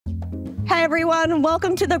Hi everyone,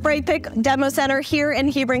 welcome to the Brightpick Demo Center here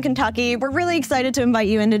in Hebron, Kentucky. We're really excited to invite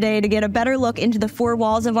you in today to get a better look into the four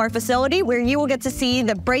walls of our facility, where you will get to see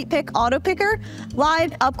the Brightpick Autopicker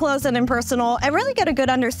live, up close and impersonal, and really get a good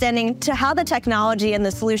understanding to how the technology and the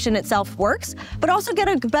solution itself works, but also get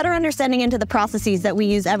a better understanding into the processes that we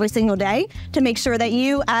use every single day to make sure that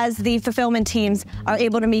you as the fulfillment teams are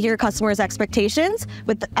able to meet your customers' expectations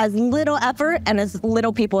with as little effort and as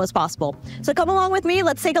little people as possible. So come along with me,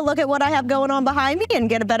 let's take a look at what I have going on behind me and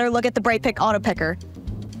get a better look at the Brightpick Autopicker.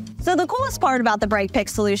 So the coolest part about the Brightpick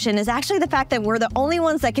solution is actually the fact that we're the only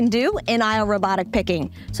ones that can do in-aisle robotic picking.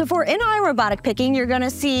 So for in-aisle robotic picking, you're gonna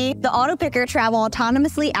see the Autopicker travel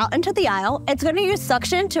autonomously out into the aisle. It's gonna use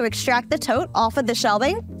suction to extract the tote off of the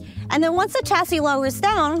shelving. And then once the chassis lowers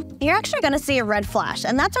down, you're actually gonna see a red flash.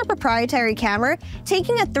 And that's our proprietary camera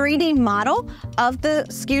taking a 3D model of the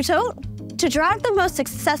SKU tote to drive the most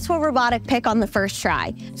successful robotic pick on the first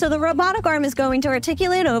try. So the robotic arm is going to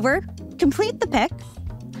articulate over, complete the pick,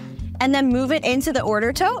 and then move it into the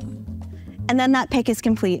order tote, and then that pick is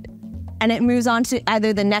complete. And it moves on to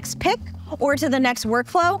either the next pick or to the next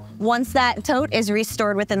workflow once that tote is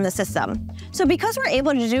restored within the system. So because we're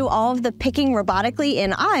able to do all of the picking robotically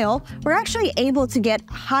in aisle, we're actually able to get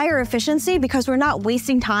higher efficiency because we're not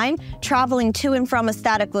wasting time traveling to and from a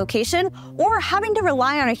static location or having to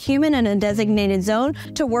rely on a human in a designated zone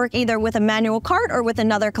to work either with a manual cart or with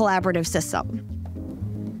another collaborative system.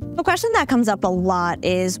 The question that comes up a lot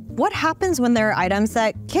is, what happens when there are items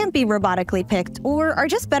that can't be robotically picked or are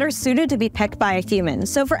just better suited to be picked by a human?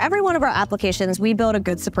 So for every one of our applications, we build a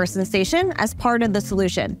goods-to-person station as part of the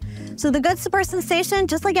solution. So the goods-to-person station,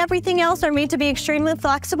 just like everything else, are made to be extremely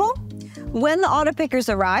flexible. When the auto pickers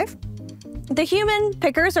arrive, the human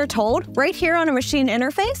pickers are told right here on a machine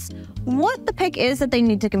interface what the pick is that they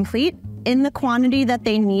need to complete in the quantity that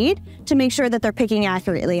they need to make sure that they're picking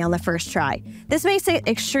accurately on the first try. This makes it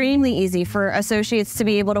extremely easy for associates to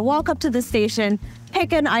be able to walk up to the station,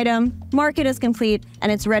 pick an item, mark it as complete,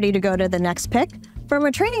 and it's ready to go to the next pick. From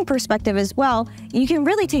a training perspective as well, you can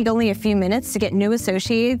really take only a few minutes to get new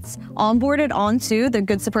associates onboarded onto the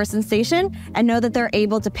goods-to-person station and know that they're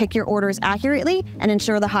able to pick your orders accurately and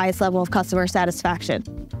ensure the highest level of customer satisfaction.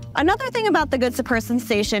 Another thing about the goods-to-person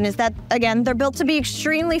station is that, again, they're built to be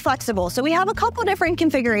extremely flexible. So we have a couple different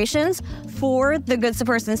configurations for the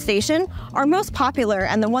goods-to-person station. Our most popular,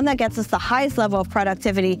 and the one that gets us the highest level of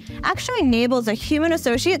productivity, actually enables a human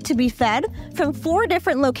associate to be fed from 4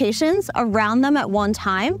 different locations around them at one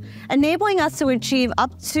time, enabling us to achieve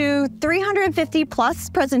up to 350 plus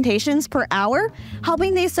presentations per hour,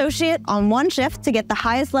 helping the associate on one shift to get the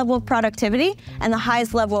highest level of productivity and the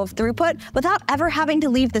highest level of throughput without ever having to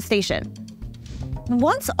leave the station.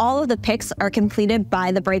 Once all of the picks are completed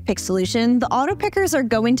by the Brightpick solution, the auto pickers are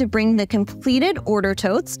going to bring the completed order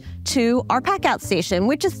totes to our Packout station,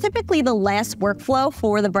 which is typically the last workflow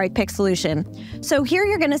for the Brightpick solution. So here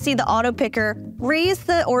you're going to see the auto picker raise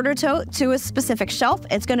the order tote to a specific shelf.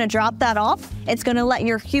 It's going to drop that off. It's going to let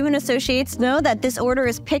your human associates know that this order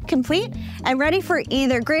is pick complete and ready for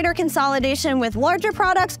either greater consolidation with larger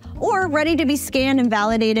products or ready to be scanned and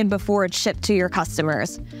validated before it's shipped to your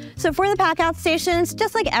customers. So for the Packout stations,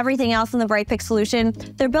 just like everything else in the Brightpick solution,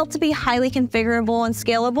 they're built to be highly configurable and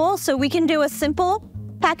scalable, so we can do a simple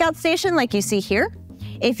Packout station like you see here.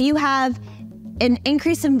 If you have an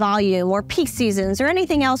increase in volume or peak seasons or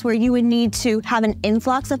anything else where you would need to have an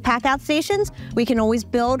influx of Packout stations, we can always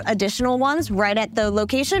build additional ones right at the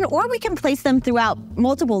location, or we can place them throughout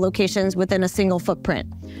multiple locations within a single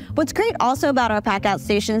footprint. What's great also about our Packout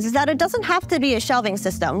stations is that it doesn't have to be a shelving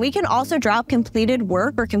system. We can also drop completed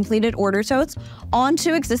work or completed order totes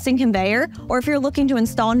onto existing conveyor, or if you're looking to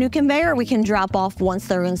install new conveyor, we can drop off once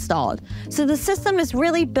they're installed. So the system is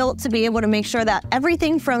really built to be able to make sure that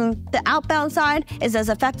everything from the outbound side is as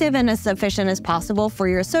effective and as efficient as possible for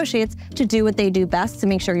your associates to do what they do best to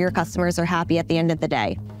make sure your customers are happy at the end of the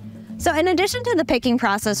day. So in addition to the picking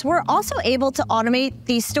process, we're also able to automate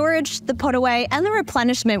the storage, the put away, and the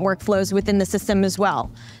replenishment workflows within the system as well.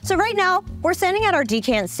 So right now, we're standing at our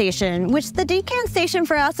decant station, which the decant station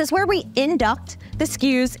for us is where we induct the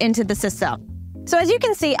SKUs into the system. So as you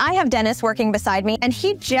can see, I have Dennis working beside me, and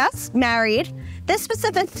he just married this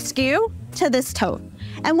specific SKU to this tote.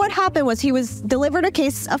 And what happened was he was delivered a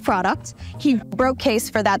case of product. He broke case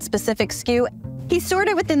for that specific SKU. He stored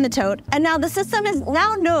it within the tote, and now the system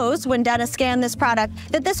now knows when Dennis scanned this product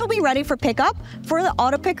that this will be ready for pickup for the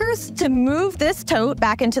auto pickers to move this tote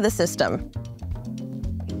back into the system.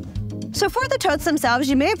 So for the totes themselves,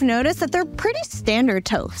 you may have noticed that they're pretty standard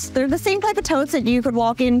totes. They're the same type of totes that you could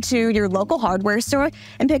walk into your local hardware store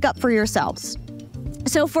and pick up for yourselves.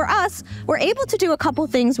 So for us, we're able to do a couple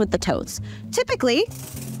things with the totes. Typically,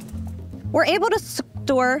 we're able to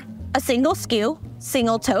store a single SKU,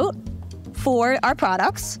 single tote, for our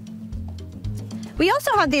products. We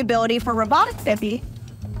also have the ability for robotically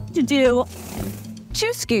to do 2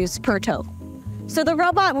 SKUs per tote. So the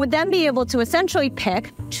robot would then be able to essentially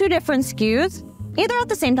pick 2 different SKUs, either at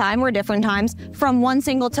the same time or different times, from one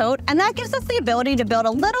single tote, and that gives us the ability to build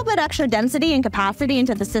a little bit extra density and capacity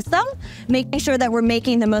into the system, making sure that we're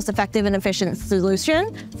making the most effective and efficient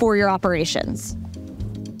solution for your operations.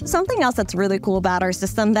 Something else that's really cool about our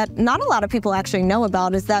system that not a lot of people actually know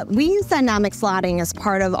about is that we use dynamic slotting as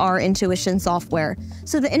part of our Intuition software.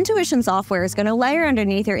 So the Intuition software is going to layer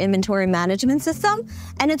underneath your inventory management system,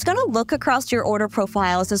 and it's going to look across your order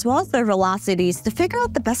profiles as well as their velocities to figure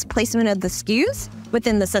out the best placement of the SKUs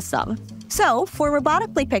within the system. So for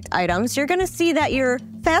robotically picked items, you're going to see that your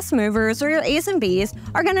fast movers or your A's and B's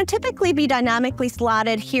are going to typically be dynamically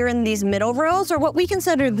slotted here in these middle rows, or what we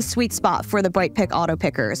consider the sweet spot for the Brightpick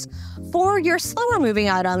Autopickers. For your slower moving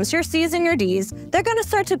items, your C's and your D's, they're going to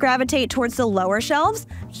start to gravitate towards the lower shelves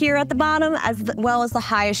here at the bottom as well as the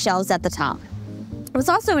highest shelves at the top. What's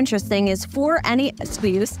also interesting is for any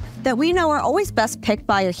SKUs that we know are always best picked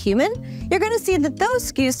by a human, you're going to see that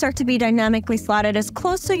those SKUs start to be dynamically slotted as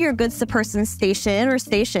close to your goods-to-person station or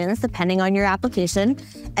stations, depending on your application,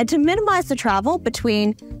 and to minimize the travel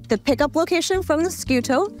between the pickup location from the SKU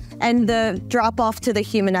tote and the drop-off to the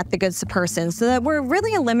human at the goods-to-person, so that we're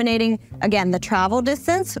really eliminating, again, the travel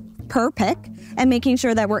distance per pick and making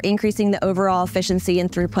sure that we're increasing the overall efficiency and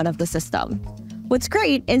throughput of the system. What's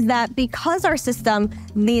great is that because our system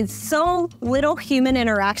needs so little human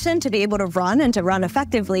interaction to be able to run and to run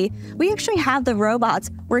effectively, we actually have the robots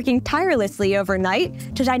working tirelessly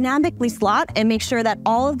overnight to dynamically slot and make sure that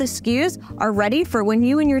all of the SKUs are ready for when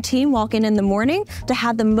you and your team walk in the morning to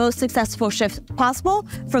have the most successful shift possible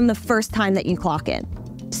from the first time that you clock in.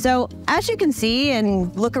 So as you can see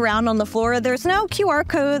and look around on the floor, there's no QR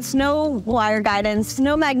codes, no wire guidance,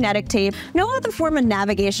 no magnetic tape, no other form of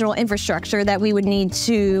navigational infrastructure that we would need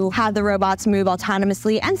to have the robots move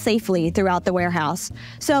autonomously and safely throughout the warehouse.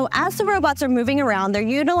 So as the robots are moving around, they're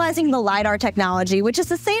utilizing the LiDAR technology, which is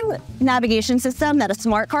the same navigation system that a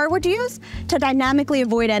smart car would use to dynamically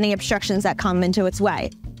avoid any obstructions that come into its way.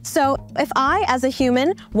 So if I, as a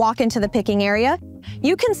human, walk into the picking area,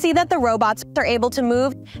 you can see that the robots are able to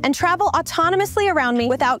move and travel autonomously around me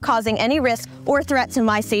without causing any risk or threat to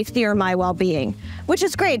my safety or my well-being, which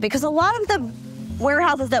is great because a lot of the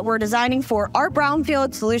warehouses that we're designing for are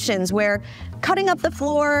brownfield solutions where cutting up the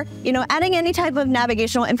floor, adding any type of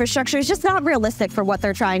navigational infrastructure is just not realistic for what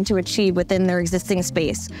they're trying to achieve within their existing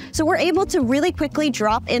space. So we're able to really quickly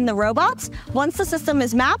drop in the robots. Once the system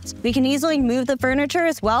is mapped, we can easily move the furniture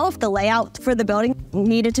as well if the layout for the building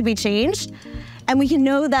needed to be changed. And we can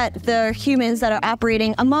know that the humans that are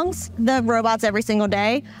operating amongst the robots every single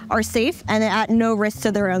day are safe and at no risk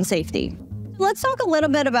to their own safety. Let's talk a little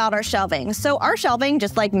bit about our shelving. So our shelving,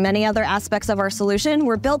 just like many other aspects of our solution,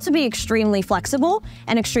 were built to be extremely flexible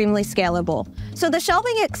and extremely scalable. So the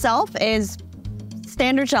shelving itself is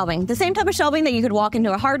standard shelving, the same type of shelving that you could walk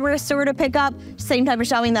into a hardware store to pick up, same type of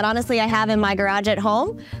shelving that honestly I have in my garage at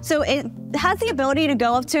home. So it has the ability to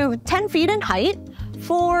go up to 10 feet in height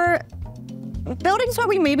for buildings where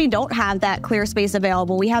we maybe don't have that clear space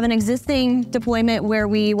available. We have an existing deployment where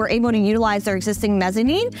we were able to utilize their existing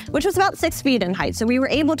mezzanine, which was about 6 feet in height. So we were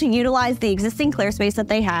able to utilize the existing clear space that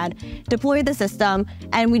they had, deploy the system,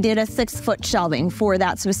 and we did a 6-foot shelving for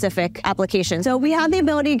that specific application. So we have the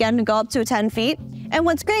ability, again, to go up to 10 feet. And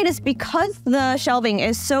what's great is because the shelving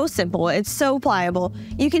is so simple, it's so pliable,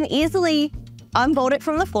 you can easily unbolt it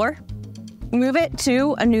from the floor, move it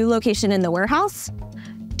to a new location in the warehouse,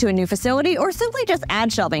 to a new facility, or simply just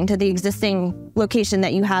add shelving to the existing location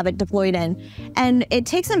that you have it deployed in. And it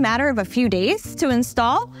takes a matter of a few days to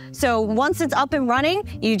install. So once it's up and running,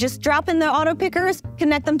 you just drop in the auto pickers,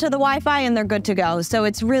 connect them to the Wi-Fi, and they're good to go. So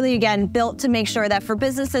it's really, again, built to make sure that for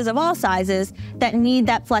businesses of all sizes that need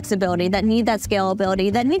that flexibility, that need that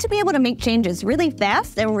scalability, that need to be able to make changes really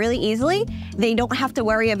fast and really easily, they don't have to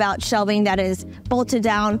worry about shelving that is bolted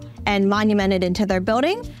down and monumented into their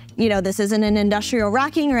building. This isn't an industrial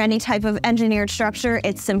racking or any type of engineered structure.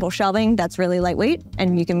 It's simple shelving that's really lightweight,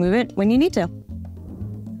 and you can move it when you need to.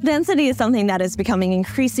 Density is something that is becoming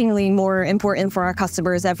increasingly more important for our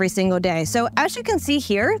customers every single day. So as you can see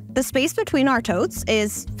here, the space between our totes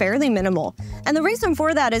is fairly minimal. And the reason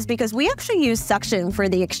for that is because we actually use suction for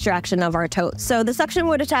the extraction of our totes. So the suction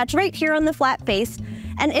would attach right here on the flat face,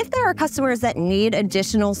 And if there are customers that need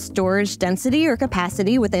additional storage density or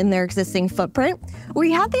capacity within their existing footprint,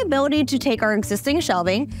 we have the ability to take our existing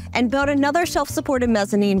shelving and build another shelf-supported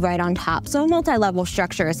mezzanine right on top. So a multi-level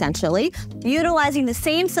structure, essentially, utilizing the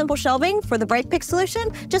same simple shelving for the Brightpick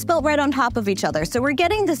solution, just built right on top of each other. So we're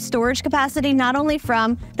getting the storage capacity not only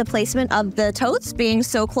from the placement of the totes being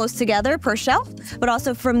so close together per shelf, but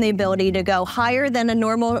also from the ability to go higher than a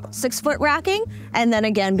normal 6-foot racking, and then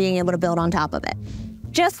again being able to build on top of it.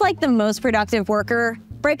 Just like the most productive worker,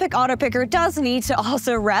 Brightpick Autopicker does need to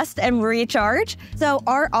also rest and recharge. So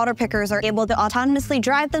our autopickers are able to autonomously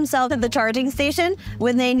drive themselves to the charging station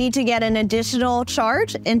when they need to get an additional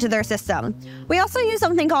charge into their system. We also use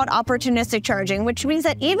something called opportunistic charging, which means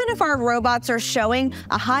that even if our robots are showing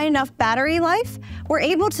a high enough battery life, we're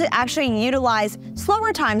able to actually utilize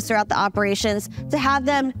slower times throughout the operations to have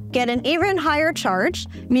them get an even higher charge,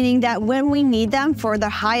 meaning that when we need them for the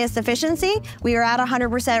highest efficiency, we are at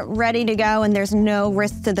 100% ready to go and there's no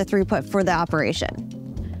risk to the throughput for the operation.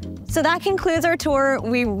 So that concludes our tour.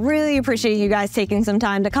 We really appreciate you guys taking some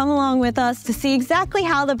time to come along with us to see exactly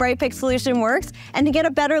how the Brightpick solution works and to get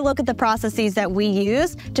a better look at the processes that we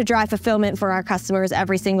use to drive fulfillment for our customers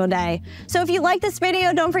every single day. So if you like this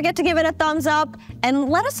video, don't forget to give it a thumbs up and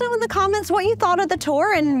let us know in the comments what you thought of the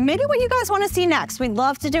tour and maybe what you guys want to see next. We'd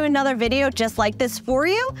love to do another video just like this for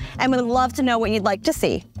you, and we'd love to know what you'd like to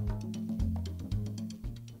see.